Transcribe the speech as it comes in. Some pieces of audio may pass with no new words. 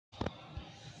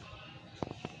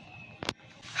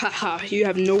Haha, you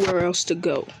have nowhere else to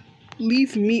go.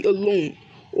 Leave me alone,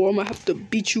 or I'm gonna have to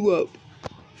beat you up.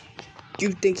 Do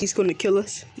you think he's gonna kill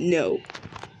us? No.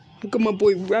 I got my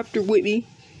boy Raptor with me.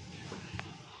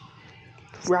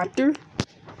 Raptor?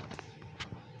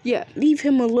 Yeah, leave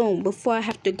him alone before I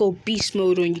have to go beast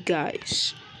mode on you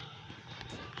guys.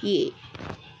 Yeah.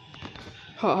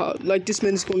 Haha, like this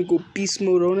man is gonna go beast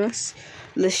mode on us.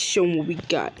 Let's show him what we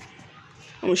got.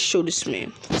 I'm gonna show this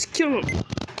man. Let's kill him.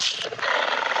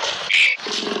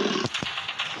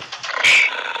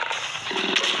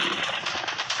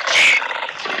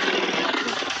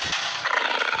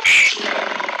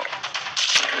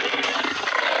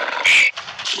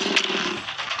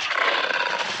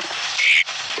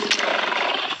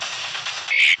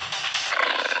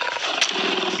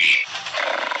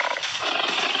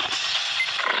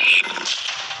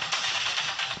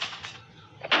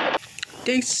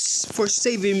 Thanks for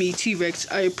saving me, T-Rex.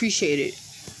 I appreciate it.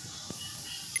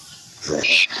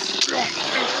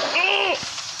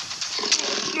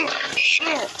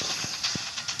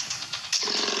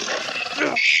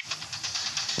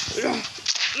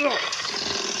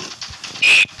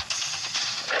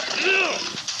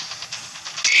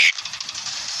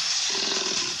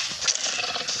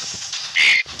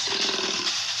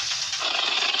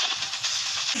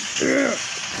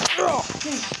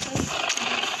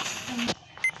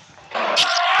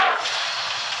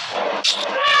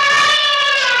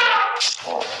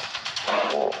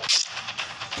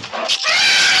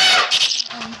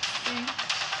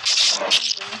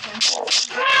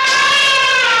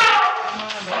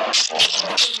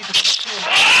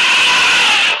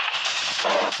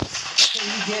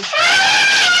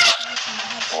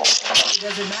 It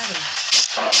doesn't matter.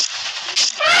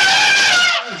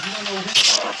 You don't know who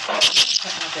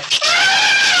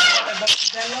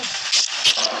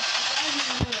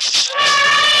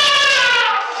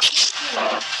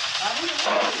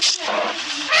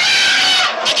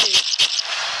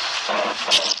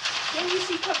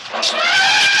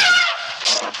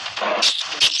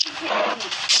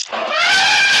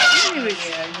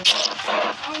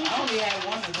I only had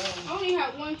one of those. I only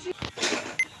had one too.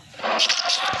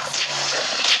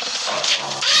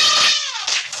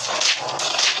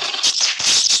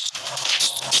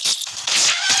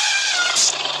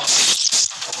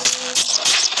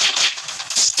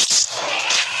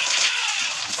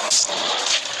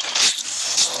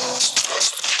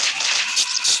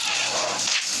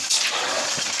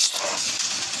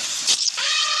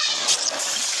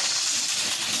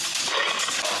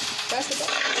 That's the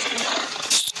best.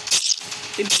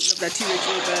 They beating up that T-Rex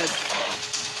real bad.